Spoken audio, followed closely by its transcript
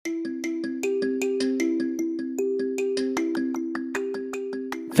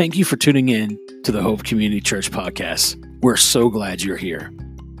Thank you for tuning in to the Hope Community Church podcast. We're so glad you're here.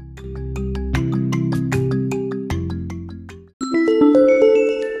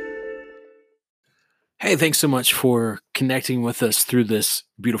 Hey, thanks so much for connecting with us through this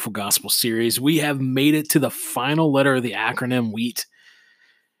beautiful gospel series. We have made it to the final letter of the acronym WHEAT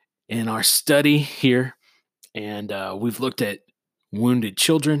in our study here, and we've looked at wounded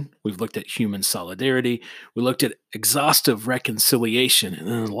children, we've looked at human solidarity, we looked at exhaustive reconciliation, and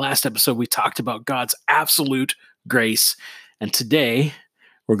in the last episode we talked about God's absolute grace, and today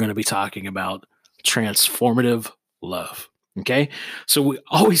we're going to be talking about transformative love. Okay, so we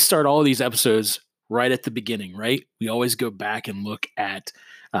always start all of these episodes right at the beginning, right? We always go back and look at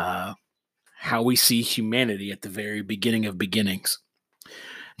how we see humanity at the very beginning of beginnings.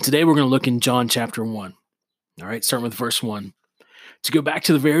 Today we're going to look in John chapter 1. All right, starting with verse 1. To go back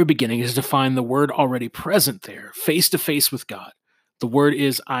to the very beginning is to find the word already present there, face to face with God. The word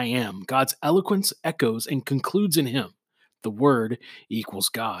is I am. God's eloquence echoes and concludes in him. The word equals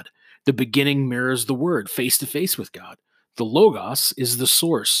God. The beginning mirrors the word, face to face with God. The Logos is the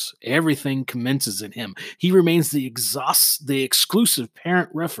source. Everything commences in him. He remains the exclusive parent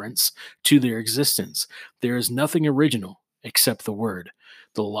reference to their existence. There is nothing original except the word.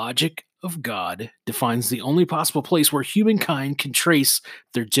 The logic of God defines the only possible place where humankind can trace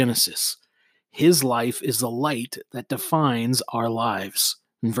their genesis. His life is the light that defines our lives.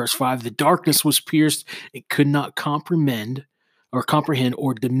 In verse 5, the darkness was pierced. It could not comprehend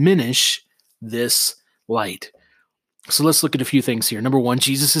or diminish this light. So let's look at a few things here. Number one,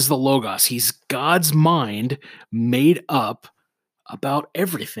 Jesus is the Logos. He's God's mind made up about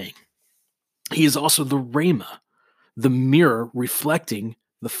everything. He is also the Rhema, the mirror reflecting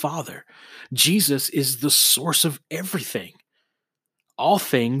the Father. Jesus is the source of everything. All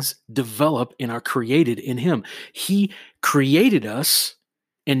things develop and are created in him. He created us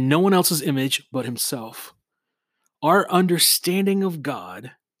in no one else's image but himself. Our understanding of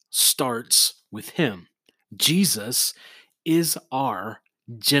God starts with him. Jesus is our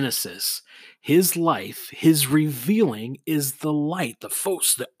Genesis. His life, his revealing is the light, the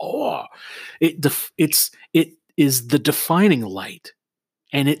phos, the awe. It is the defining light.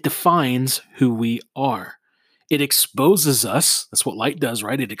 And it defines who we are. It exposes us. That's what light does,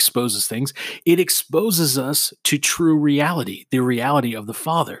 right? It exposes things. It exposes us to true reality, the reality of the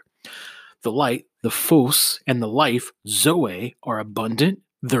Father. The light, the phos, and the life, Zoe, are abundant.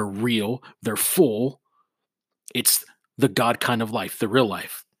 They're real. They're full. It's the God kind of life, the real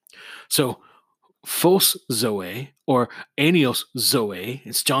life. So phos Zoe or anios Zoe,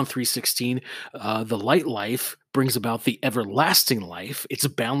 it's John 3:16. The light life brings about the everlasting life. It's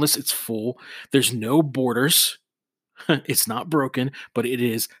boundless, it's full. There's no borders. It's not broken, but it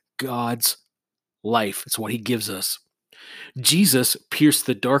is God's life. It's what he gives us. Jesus pierced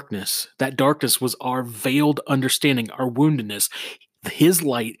the darkness. That darkness was our veiled understanding, our woundedness. His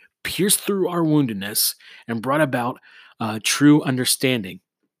light pierced through our woundedness and brought about true understanding.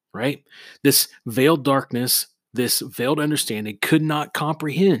 Right? This veiled darkness, this veiled understanding could not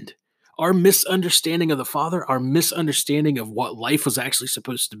comprehend. Our misunderstanding of the Father, our misunderstanding of what life was actually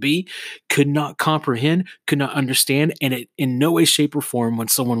supposed to be, could not comprehend, could not understand, and it in no way, shape, or form, when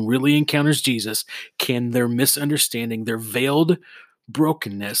someone really encounters Jesus, can their misunderstanding, their veiled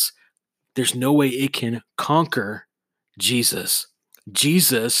brokenness, there's no way it can conquer Jesus.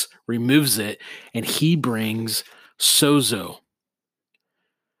 Jesus removes it, and he brings sozo.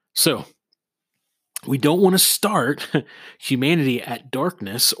 So, we don't want to start humanity at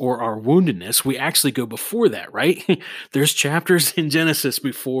darkness or our woundedness. We actually go before that, right? There's chapters in Genesis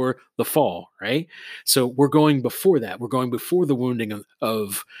before the fall, right? So we're going before that. We're going before the wounding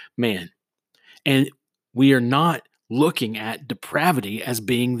of man. And we are not looking at depravity as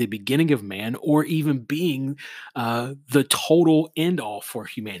being the beginning of man or even being the total end all for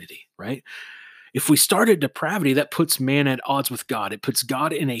humanity, right? If we start at depravity, that puts man at odds with God. It puts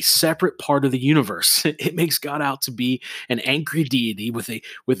God in a separate part of the universe. It makes God out to be an angry deity with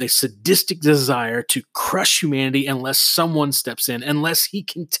a sadistic desire to crush humanity unless someone steps in, unless he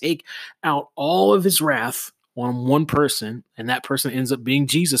can take out all of his wrath on one person, and that person ends up being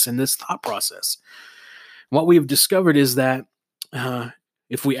Jesus in this thought process. What we have discovered is that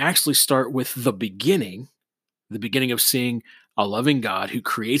if we actually start with the beginning of seeing a loving God who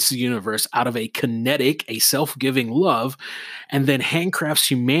creates the universe out of a kinetic, a self-giving love, and then handcrafts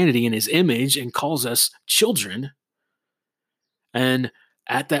humanity in his image and calls us children. And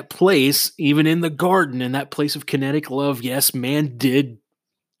at that place, even in the garden, in that place of kinetic love, yes, man did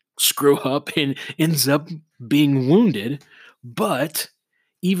screw up and ends up being wounded, but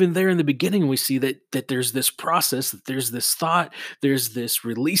even there in the beginning, we see that there's this process, that there's this thought, there's this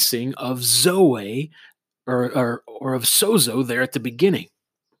releasing of Zoe or of sozo there at the beginning.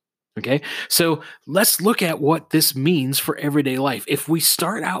 Okay, so let's look at what this means for everyday life. If we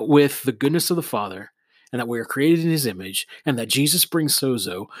start out with the goodness of the Father and that we are created in His image and that Jesus brings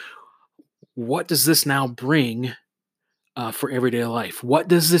sozo, what does this now bring for everyday life? What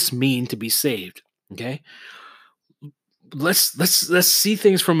does this mean to be saved? Okay, let's see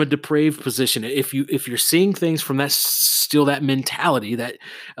things from a depraved position. If you're seeing things from that mentality, that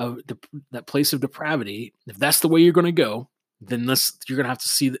place of depravity, if that's the way you're going to go, then you're going to have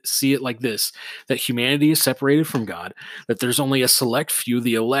to see it like this: that humanity is separated from God, that there's only a select few,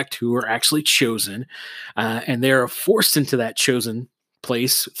 the elect, who are actually chosen, and they are forced into that chosen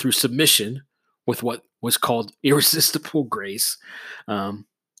place through submission with what was called irresistible grace.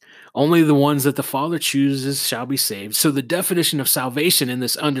 Only the ones that the Father chooses shall be saved. So the definition of salvation in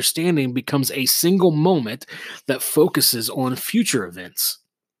this understanding becomes a single moment that focuses on future events.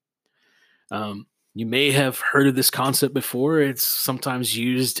 You may have heard of this concept before. It's sometimes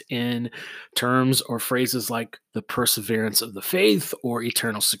used in terms or phrases like the perseverance of the faith or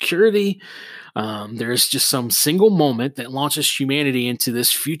eternal security. There's just some single moment that launches humanity into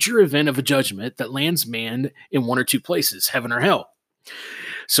this future event of a judgment that lands man in one or two places, heaven or hell.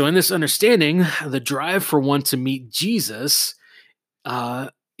 So in this understanding, the drive for one to meet Jesus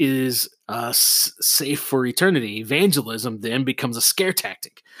is safe for eternity. Evangelism then becomes a scare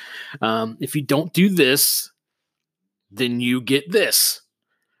tactic. If you don't do this, then you get this,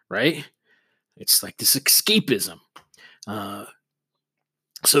 right? It's like this escapism.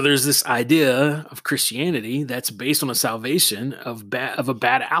 So there's this idea of Christianity that's based on a salvation of a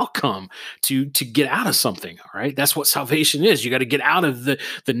bad outcome to get out of something. All right, that's what salvation is. You got to get out of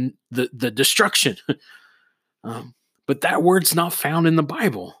the destruction. But that word's not found in the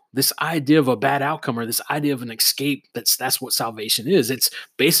Bible. This idea of a bad outcome or this idea of an escape, that's what salvation is. It's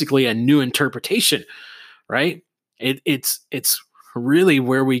basically a new interpretation, right? It's really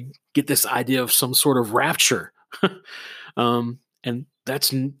where we get this idea of some sort of rapture. And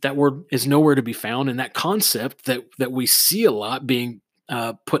that word is nowhere to be found. And that concept that we see a lot being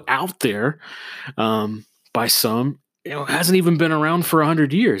put out there by some, hasn't even been around for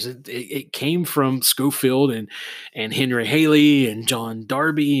 100 years. It came from Schofield and Henry Haley and John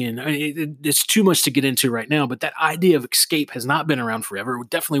Darby, and it's too much to get into right now. But that idea of escape has not been around forever. It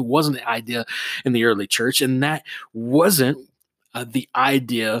definitely wasn't the idea in the early church, and that wasn't the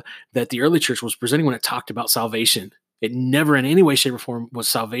idea that the early church was presenting when it talked about salvation. It never in any way, shape, or form was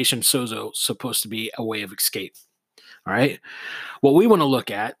salvation sozo supposed to be a way of escape. All right. What we want to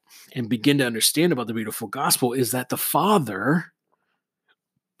look at and begin to understand about the beautiful gospel is that the Father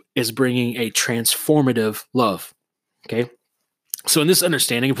is bringing a transformative love. Okay. So in this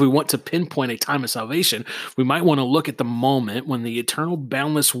understanding, if we want to pinpoint a time of salvation, we might want to look at the moment when the eternal,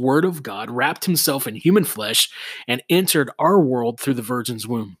 boundless Word of God wrapped Himself in human flesh and entered our world through the Virgin's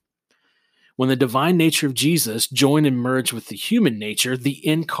womb. When the divine nature of Jesus joined and merged with the human nature, the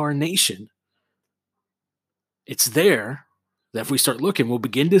incarnation. It's there that if we start looking, we'll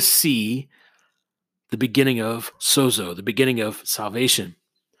begin to see the beginning of sozo, the beginning of salvation.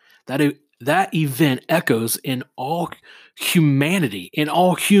 That event echoes in all humanity, in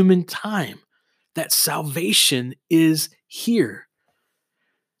all human time, that salvation is here.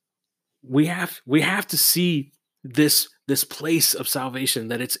 We have to see this place of salvation,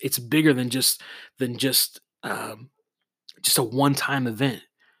 that it's bigger than just a one-time event.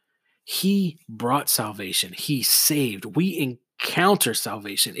 He brought salvation. He saved. We encounter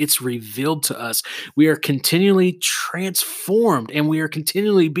salvation. It's revealed to us. We are continually transformed, and we are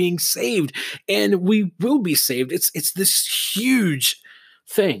continually being saved, and we will be saved. It's this huge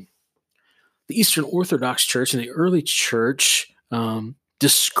thing. The Eastern Orthodox Church and the early church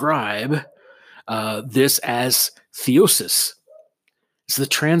describe this as theosis. It's the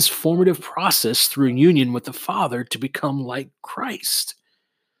transformative process through union with the Father to become like Christ.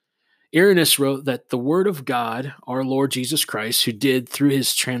 Irenaeus wrote that the Word of God, our Lord Jesus Christ, who did through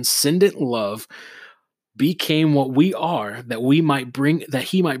His transcendent love, became what we are, that He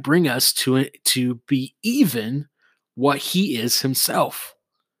might bring us to be even what He is Himself.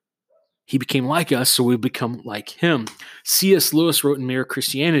 He became like us, so we become like Him. C.S. Lewis wrote in Mere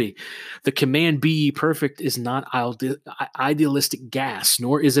Christianity, the command, be ye perfect, is not idealistic gas,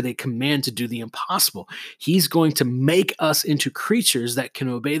 nor is it a command to do the impossible. He's going to make us into creatures that can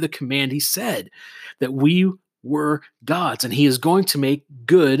obey the command He said, that we were gods, and He is going to make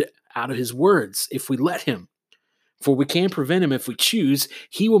good out of His words if we let Him. For we can prevent Him if we choose.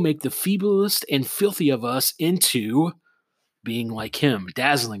 He will make the feeblest and filthy of us into being like him,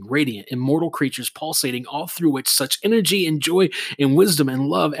 dazzling, radiant, immortal creatures pulsating all through which such energy and joy and wisdom and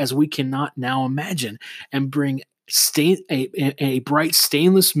love as we cannot now imagine, and bring a bright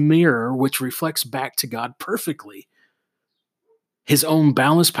stainless mirror which reflects back to God perfectly his own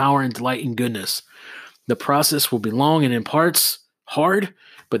boundless power and delight and goodness. The process will be long and in parts hard,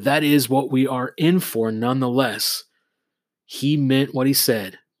 but that is what we are in for nonetheless. He meant what he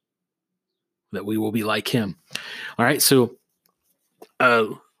said, that we will be like him. All right, so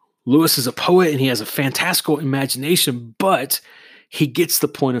Lewis is a poet and he has a fantastical imagination, but he gets the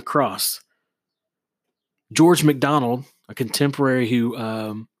point across. George MacDonald, a contemporary who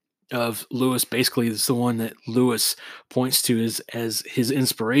of Lewis, basically is the one that Lewis points to as his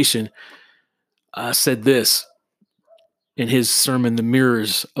inspiration, said this in his sermon, The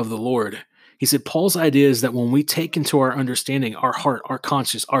Mirrors of the Lord. He said, Paul's idea is that when we take into our understanding, our heart, our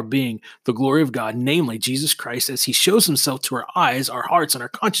conscience, our being, the glory of God, namely Jesus Christ, as he shows himself to our eyes, our hearts, and our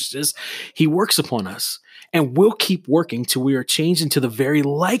consciousness, he works upon us and will keep working till we are changed into the very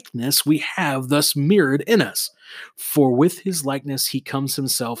likeness we have thus mirrored in us. For with his likeness, he comes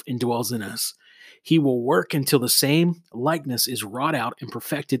himself and dwells in us. He will work until the same likeness is wrought out and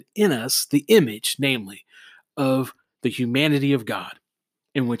perfected in us, the image, namely, of the humanity of God,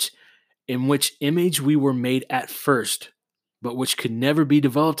 in which image we were made at first, but which could never be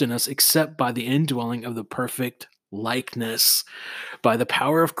developed in us except by the indwelling of the perfect likeness. By the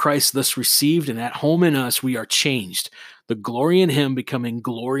power of Christ thus received and at home in us, we are changed. The glory in him becoming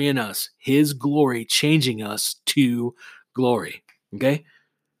glory in us, his glory changing us to glory. Okay?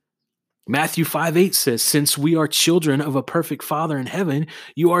 Matthew 5:8 says, since we are children of a perfect Father in heaven,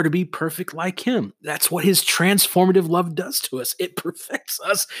 you are to be perfect like him. That's what his transformative love does to us. It perfects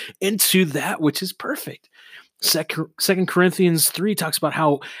us into that which is perfect. Second Corinthians 3 talks about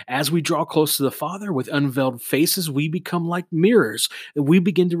how as we draw close to the Father with unveiled faces, we become like mirrors. We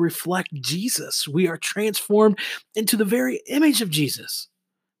begin to reflect Jesus. We are transformed into the very image of Jesus.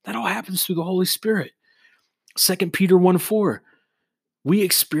 That all happens through the Holy Spirit. 2 Peter 1:4. We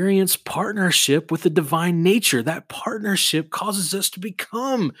experience partnership with the divine nature. That partnership causes us to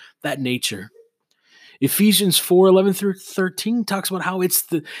become that nature. Ephesians 4:11 through 13 talks about how it's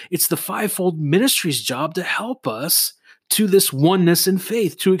the fivefold ministry's job to help us to this oneness in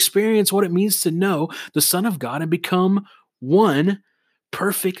faith, to experience what it means to know the Son of God and become one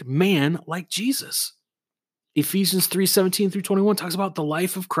perfect man like Jesus. Ephesians 3:17 through 21 talks about the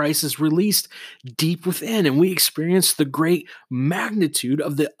life of Christ is released deep within, and we experience the great magnitude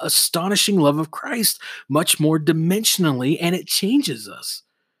of the astonishing love of Christ much more dimensionally, and it changes us.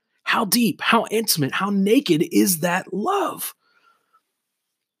 How deep, how intimate, how naked is that love?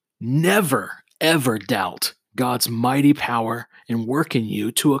 Never, ever doubt God's mighty power and work in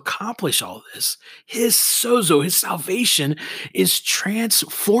you to accomplish all this. His sozo, his salvation, is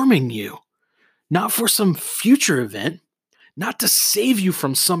transforming you. Not for some future event, not to save you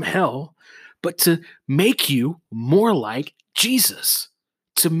from some hell, but to make you more like Jesus,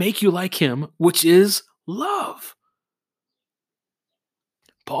 to make you like him, which is love.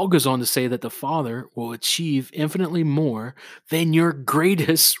 Paul goes on to say that the Father will achieve infinitely more than your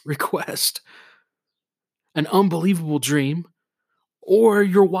greatest request, an unbelievable dream, or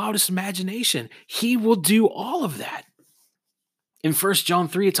your wildest imagination. He will do all of that. In 1 John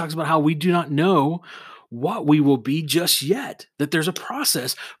 3, it talks about how we do not know what we will be just yet, that there's a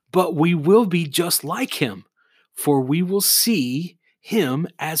process, but we will be just like him, for we will see him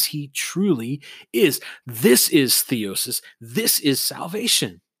as he truly is. This is theosis. This is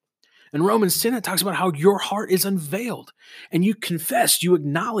salvation. In Romans 10, it talks about how your heart is unveiled and you confess, you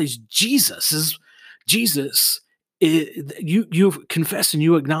acknowledge Jesus. You confess and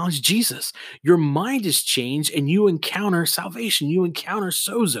you acknowledge Jesus. Your mind is changed and you encounter salvation. You encounter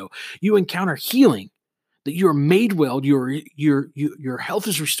sozo. You encounter healing. That you are made well. Your health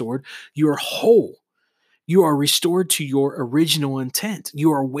is restored. You are whole. You are restored to your original intent.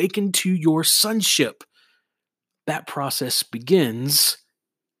 You are awakened to your sonship. That process begins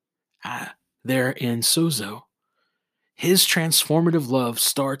there in sozo. His transformative love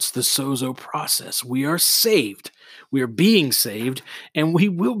starts the sozo process. We are saved. We are being saved, and we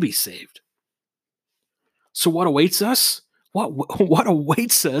will be saved. So what awaits us? What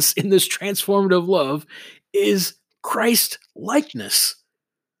awaits us in this transformative love is Christ likeness.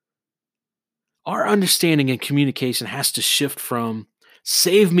 Our understanding and communication has to shift from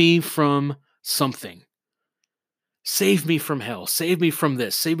save me from something. Save me from hell. Save me from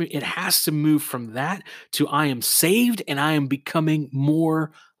this. Save me. It has to move from that to I am saved and I am becoming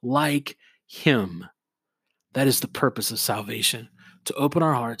more like him. That is the purpose of salvation. to open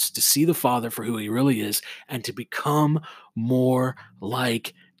our hearts to see the Father for who he really is and to become more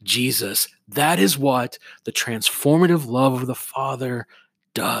like Jesus. That is what the transformative love of the Father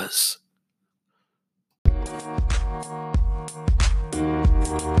does.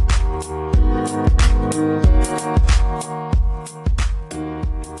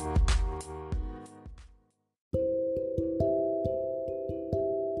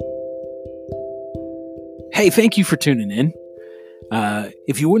 Hey, thank you for tuning in.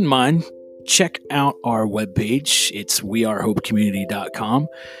 If you wouldn't mind, check out our webpage. It's wearehopecommunity.com.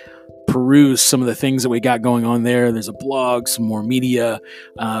 Peruse some of the things that we got going on there. There's a blog, some more media.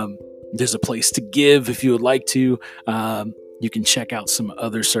 There's a place to give if you would like to. You can check out some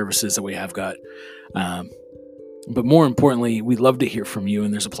other services that we have got. But more importantly, we'd love to hear from you.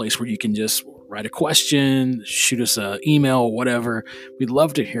 And there's a place where you can just write a question, shoot us an email, whatever. We'd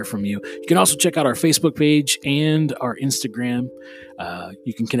love to hear from you. You can also check out our Facebook page and our Instagram.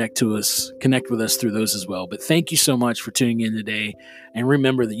 You can connect with us through those as well. But thank you so much for tuning in today. And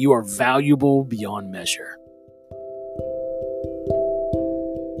remember that you are valuable beyond measure.